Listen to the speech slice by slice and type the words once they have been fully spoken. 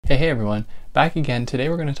Hey everyone, back again. Today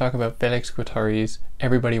we're going to talk about Felix Guattari's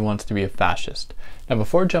Everybody Wants to be a Fascist. Now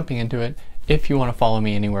before jumping into it, if you want to follow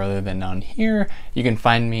me anywhere other than on here, you can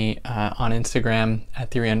find me on Instagram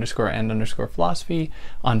at theory_and_philosophy,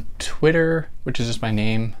 on Twitter, which is just my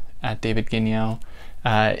name, at David Guignot.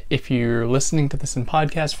 If you're listening to this in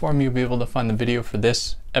podcast form, you'll be able to find the video for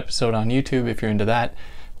this episode on YouTube if you're into that,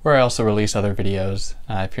 where I also release other videos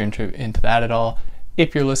if you're into that at all.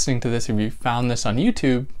 If you're listening to this, if you found this on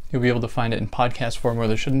YouTube, you'll be able to find it in podcast form where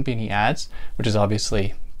there shouldn't be any ads, which is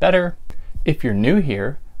obviously better. If you're new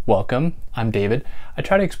here, welcome. I'm David. I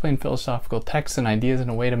try to explain philosophical texts and ideas in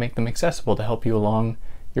a way to make them accessible to help you along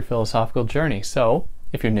your philosophical journey. So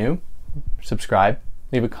if you're new, subscribe,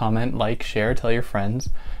 leave a comment, like, share, tell your friends.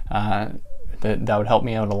 That would help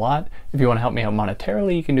me out a lot. If you want to help me out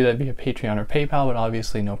monetarily, you can do that via Patreon or PayPal, but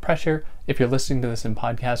obviously no pressure. If you're listening to this in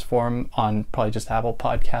podcast form on probably just Apple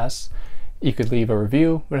Podcasts, you could leave a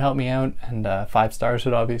review, would help me out, and 5 stars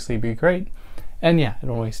would obviously be great. And yeah, I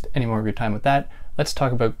don't waste any more of your time with that. Let's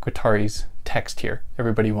talk about Guattari's text here.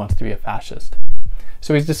 Everybody wants to be a fascist.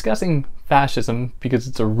 So he's discussing fascism because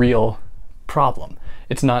it's a real problem.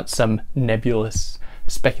 It's not some nebulous,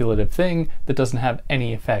 speculative thing that doesn't have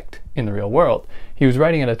any effect in the real world. He was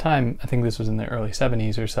writing at a time, I think this was in the early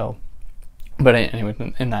 70s or so, but anyway,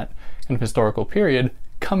 in that kind of historical period,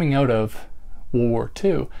 coming out of World War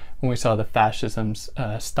II, when we saw the fascisms,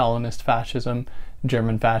 Stalinist fascism,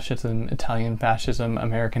 German fascism, Italian fascism,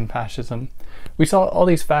 American fascism, we saw all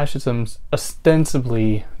these fascisms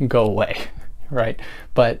ostensibly go away, right?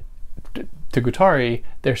 But to Guattari,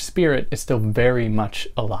 their spirit is still very much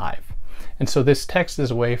alive. And so this text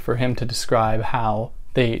is a way for him to describe how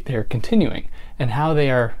they're continuing and how they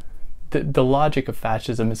are, the logic of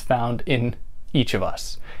fascism is found in each of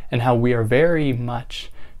us, and how we are very much,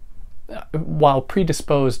 while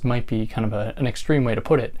predisposed might be kind of an extreme way to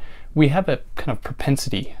put it, we have a kind of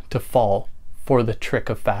propensity to fall for the trick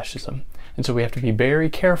of fascism. And so we have to be very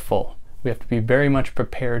careful. We have to be very much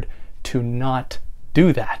prepared to not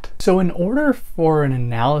do that. So in order for an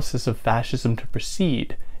analysis of fascism to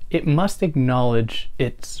proceed, it must acknowledge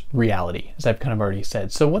its reality, as I've kind of already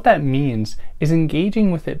said. So what that means is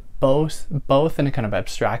engaging with it both in a kind of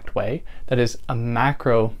abstract way, that is a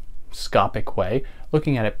macroscopic way,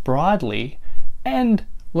 looking at it broadly, and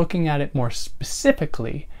looking at it more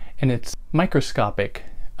specifically in its microscopic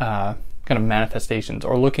kind of manifestations,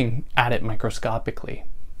 or looking at it microscopically.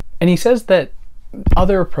 And he says that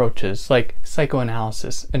other approaches like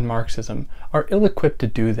psychoanalysis and Marxism are ill-equipped to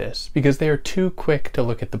do this because they are too quick to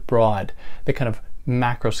look at the broad, the kind of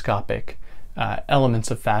macroscopic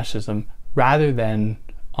elements of fascism rather than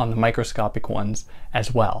on the microscopic ones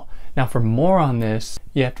as well. Now for more on this,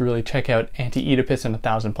 you have to really check out Anti-Oedipus and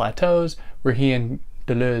 1,000 Plateaus, where he and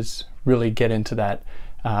Deleuze really get into that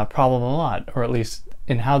problem a lot, or at least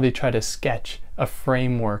in how they try to sketch a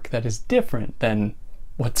framework that is different than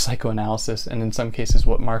what psychoanalysis and in some cases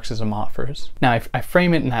what Marxism offers. Now I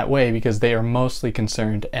frame it in that way because they are mostly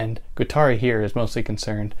concerned, and Guattari here is mostly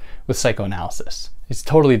concerned with psychoanalysis. He's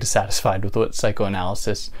totally dissatisfied with what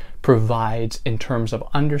psychoanalysis provides in terms of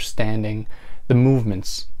understanding the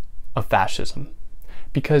movements of fascism.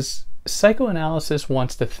 Because psychoanalysis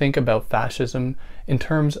wants to think about fascism in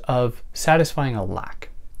terms of satisfying a lack,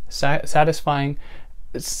 satisfying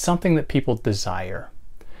something that people desire.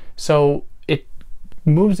 So it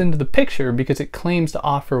moves into the picture because it claims to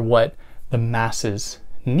offer what the masses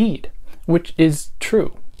need, which is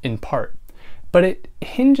true in part, but it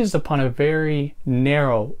hinges upon a very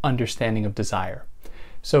narrow understanding of desire.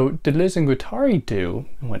 So Deleuze and Guattari do,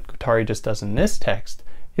 and what Guattari just does in this text,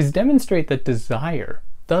 is demonstrate that desire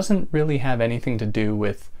doesn't really have anything to do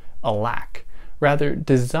with a lack. Rather,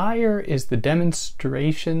 desire is the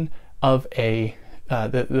demonstration of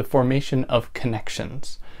the formation of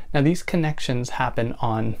connections. Now these connections happen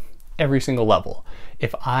on every single level.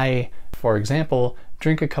 If I, for example,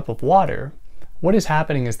 drink a cup of water, what is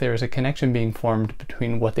happening is there is a connection being formed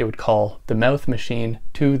between what they would call the mouth machine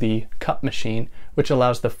to the cup machine, which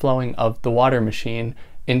allows the flowing of the water machine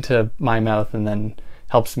into my mouth and then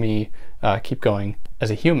helps me keep going as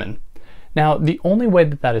a human. Now the only way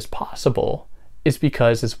that that is possible is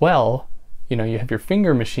because as well, you know, you have your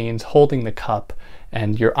finger machines holding the cup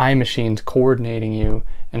and your eye machines coordinating you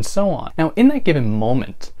and so on. Now in that given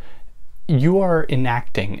moment, you are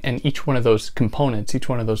enacting, and each one of those components, each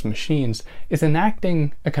one of those machines is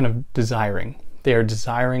enacting a kind of desiring. They are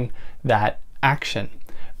desiring that action.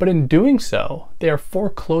 But in doing so, they are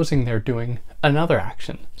foreclosing their doing another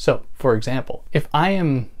action. So for example, if I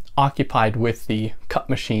am occupied with the cup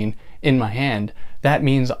machine in my hand, that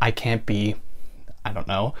means I can't be I don't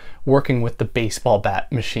know, working with the baseball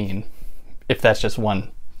bat machine, if that's just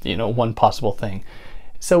one, one possible thing.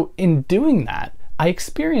 So in doing that, I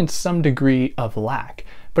experience some degree of lack,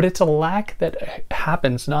 but it's a lack that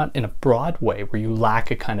happens not in a broad way where you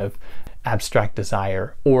lack a kind of abstract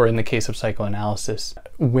desire, or in the case of psychoanalysis,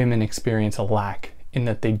 women experience a lack in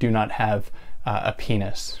that they do not have a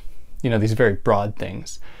penis, these very broad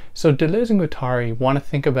things. So Deleuze and Guattari want to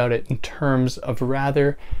think about it in terms of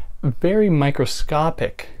rather very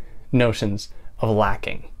microscopic notions of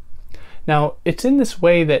lacking. Now, it's in this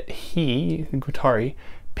way that Guattari,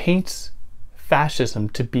 paints fascism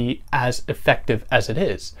to be as effective as it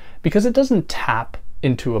is, because it doesn't tap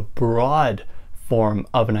into a broad form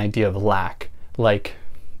of an idea of lack like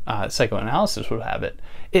psychoanalysis would have it.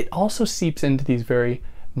 It also seeps into these very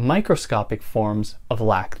microscopic forms of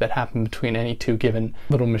lack that happen between any two given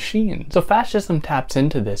little machines. So fascism taps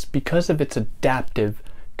into this because of its adaptive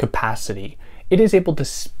capacity. It is able to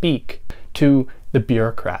speak to the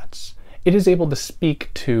bureaucrats. It is able to speak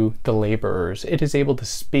to the laborers. It is able to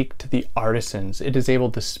speak to the artisans. It is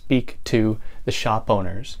able to speak to the shop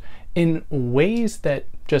owners in ways that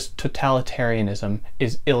just totalitarianism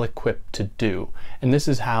is ill-equipped to do. And this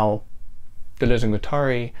is how Deleuze and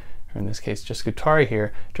Guattari, or in this case just Guattari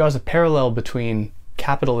here, draws a parallel between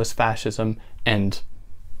capitalist fascism and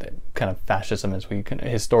kind of fascism as we can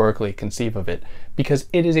historically conceive of it, because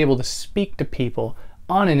it is able to speak to people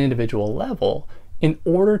on an individual level in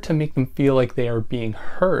order to make them feel like they are being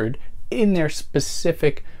heard in their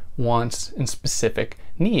specific wants and specific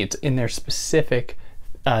needs, in their specific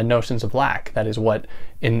notions of lack. That is what,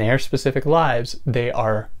 in their specific lives, they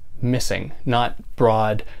are missing, not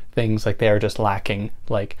broad things like they are just lacking,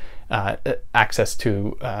 like access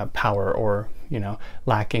to power, or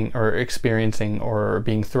lacking or experiencing or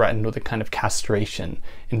being threatened with a kind of castration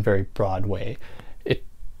in a very broad way. It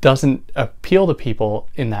doesn't appeal to people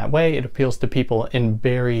in that way. It appeals to people in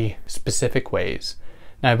very specific ways.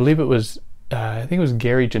 Now, I believe it was I think it was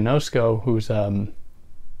Gary Janosko, who's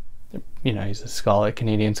he's a scholar,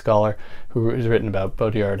 Canadian scholar, who has written about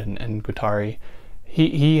Baudrillard and Guattari.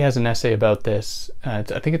 He has an essay about this, I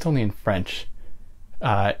think it's only in French,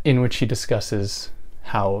 in which he discusses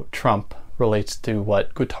how Trump relates to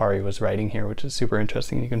what Guattari was writing here, which is super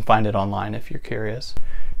interesting. You can find it online if you're curious.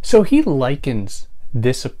 So he likens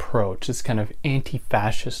this approach, this kind of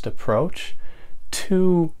anti-fascist approach,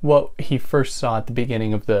 to what he first saw at the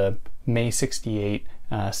beginning of the May 68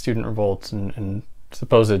 student revolts and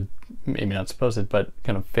supposed, maybe not supposed, but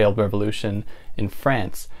kind of failed revolution in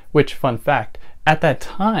France, which, fun fact, at that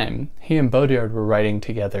time, he and Baudrillard were writing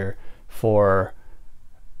together for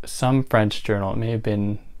some French journal. It may have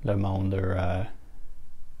been Le Monde, or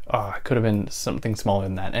it could have been something smaller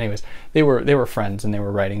than that. Anyways, they were friends and they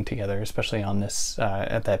were writing together, especially on this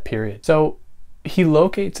at that period. So he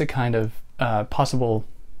locates a kind of possible,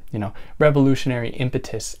 revolutionary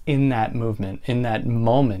impetus in that movement, in that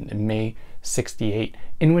moment in May 68,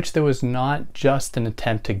 in which there was not just an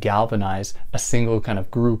attempt to galvanize a single kind of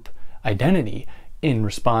group identity in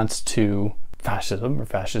response to fascism or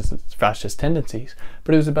fascist tendencies,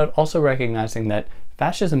 but it was about also recognizing that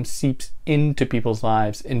fascism seeps into people's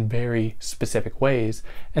lives in very specific ways,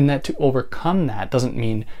 and that to overcome that doesn't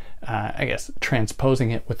mean, transposing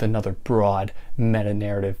it with another broad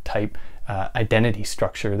meta-narrative type identity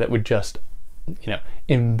structure that would just,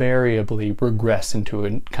 invariably regress into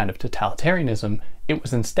a kind of totalitarianism. It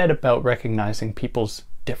was instead about recognizing people's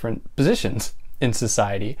different positions in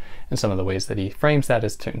society, and some of the ways that he frames that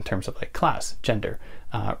is in terms of like class, gender,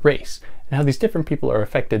 race, and how these different people are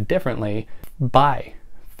affected differently by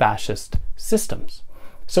fascist systems.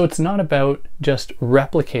 So it's not about just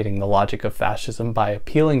replicating the logic of fascism by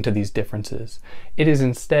appealing to these differences. It is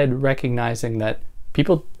instead recognizing that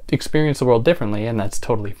people experience the world differently, and that's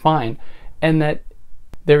totally fine, and that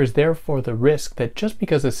there is therefore the risk that just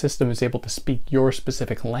because a system is able to speak your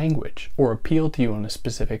specific language or appeal to you in a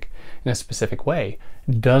specific way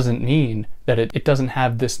doesn't mean that it doesn't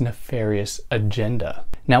have this nefarious agenda.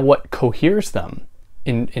 Now, what coheres them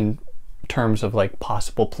in terms of like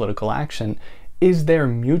possible political action is their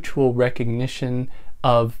mutual recognition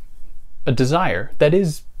of a desire that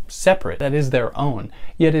is separate, that is their own,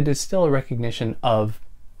 yet it is still a recognition of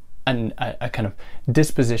a kind of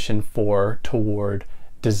disposition toward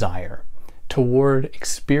desire, toward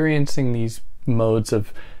experiencing these modes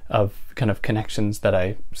of kind of connections that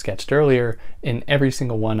I sketched earlier in every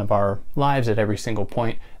single one of our lives at every single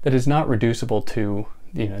point, that is not reducible to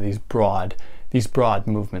these broad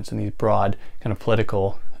movements and these broad kind of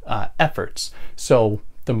political efforts. So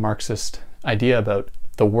the Marxist idea about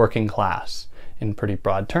the working class in pretty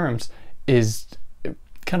broad terms is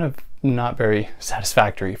kind of not very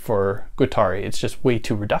satisfactory for Guattari. It's just way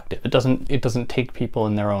too reductive. It doesn't take people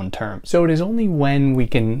in their own terms. So it is only when we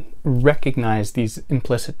can recognize these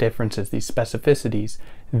implicit differences, these specificities,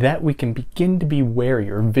 that we can begin to be wary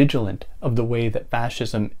or vigilant of the way that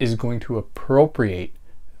fascism is going to appropriate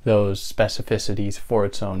those specificities for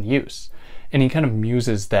its own use. And he kind of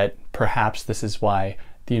muses that perhaps this is why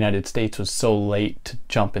the United States was so late to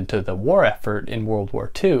jump into the war effort in World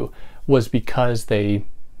War II, was because they,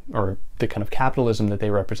 or the kind of capitalism that they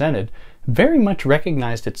represented, very much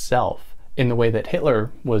recognized itself in the way that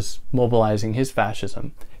Hitler was mobilizing his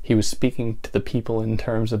fascism. He was speaking to the people in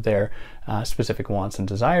terms of their specific wants and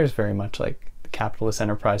desires, very much like the capitalist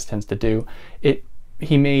enterprise tends to do.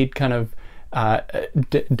 He made kind of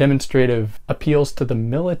demonstrative appeals to the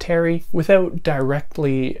military without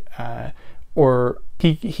directly, or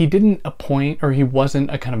he didn't appoint, or he wasn't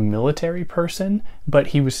a kind of military person, but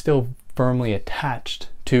he was still firmly attached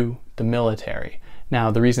to the military. Now,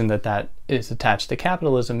 the reason that that is attached to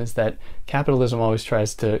capitalism is that capitalism always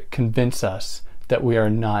tries to convince us that we are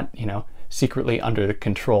not, secretly under the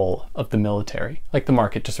control of the military. Like the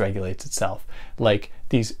market just regulates itself. Like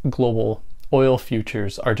these global oil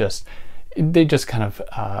futures they just kind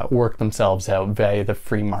of work themselves out via the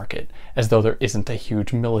free market, as though there isn't a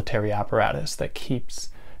huge military apparatus that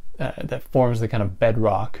that forms the kind of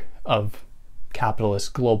bedrock of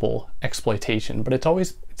capitalist global exploitation. But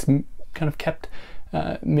it's kind of kept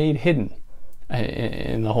made hidden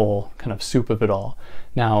in the whole kind of soup of it all.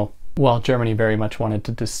 Now, while Germany very much wanted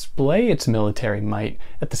to display its military might,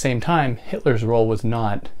 at the same time, Hitler's role was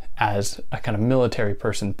not as a kind of military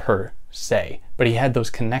person per se, but he had those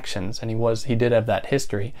connections, and he did have that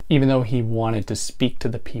history, even though he wanted to speak to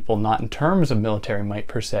the people not in terms of military might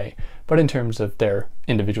per se, but in terms of their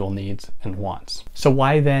individual needs and wants. So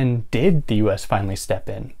why then did the US finally step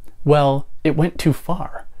in? Well, it went too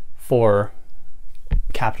far for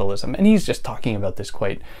capitalism, and he's just talking about this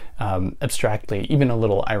quite abstractly, even a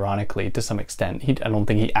little ironically to some extent. I don't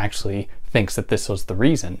think he actually thinks that this was the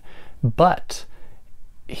reason, but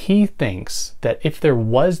he thinks that if there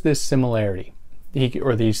was this similarity,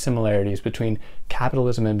 or these similarities between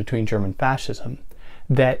capitalism and between German fascism,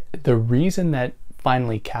 that the reason that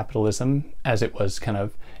finally capitalism, as it was kind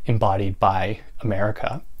of embodied by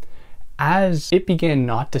America, as it began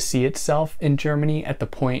not to see itself in Germany at the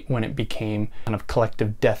point when it became kind of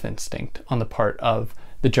collective death instinct on the part of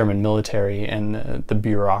the German military and the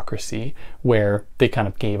bureaucracy, where they kind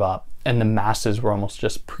of gave up and the masses were almost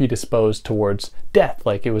just predisposed towards death,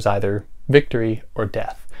 like it was either victory or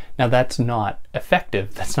death. Now that's not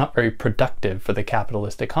effective, that's not very productive for the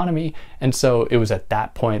capitalist economy, and so it was at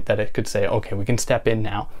that point that it could say, okay, we can step in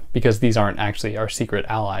now, because these aren't actually our secret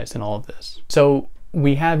allies in all of this. So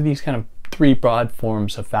we have these kind of three broad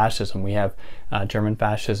forms of fascism. We have German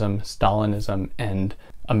fascism, Stalinism, and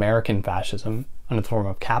American fascism under the form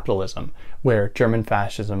of capitalism, where German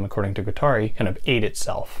fascism, according to Guattari, kind of ate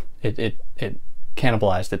itself. It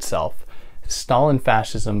cannibalized itself. Stalin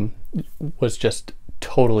fascism was just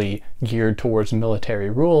totally geared towards military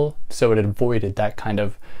rule, so it avoided that kind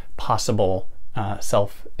of possible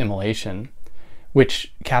self-immolation,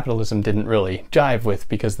 which capitalism didn't really jive with,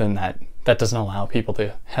 because then that doesn't allow people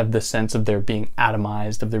to have the sense of their being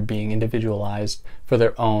atomized, of their being individualized for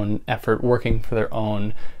their own effort, working for their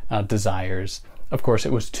own desires. Of course,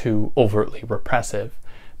 it was too overtly repressive.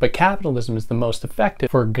 But capitalism is the most effective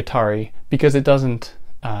for Guattari because it doesn't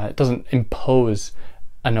impose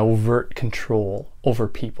an overt control over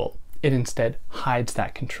people. It instead hides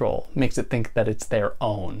that control, makes it think that it's their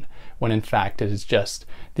own, when in fact it is just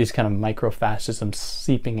these kind of micro-fascisms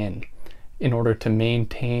seeping in order to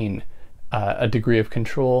maintain a degree of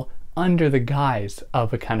control under the guise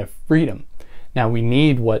of a kind of freedom. Now we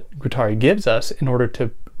need what Guattari gives us in order to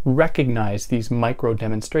recognize these micro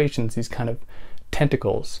demonstrations, these kind of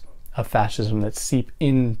tentacles of fascism that seep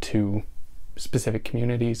into specific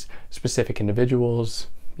communities, specific individuals,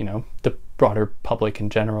 the broader public in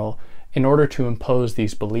general, in order to impose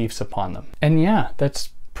these beliefs upon them. And yeah, that's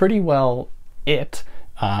pretty well it.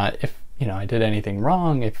 If I did anything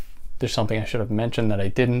wrong, if there's something I should have mentioned that I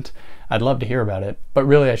didn't, I'd love to hear about it. But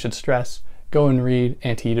really, I should stress, go and read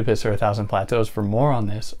Anti-Oedipus or 1,000 Plateaus for more on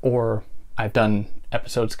this, or I've done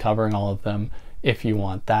episodes covering all of them if you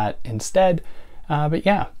want that instead. But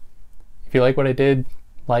yeah, if you like what I did,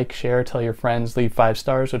 like, share, tell your friends, leave 5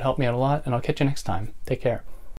 stars would help me out a lot, and I'll catch you next time. Take care.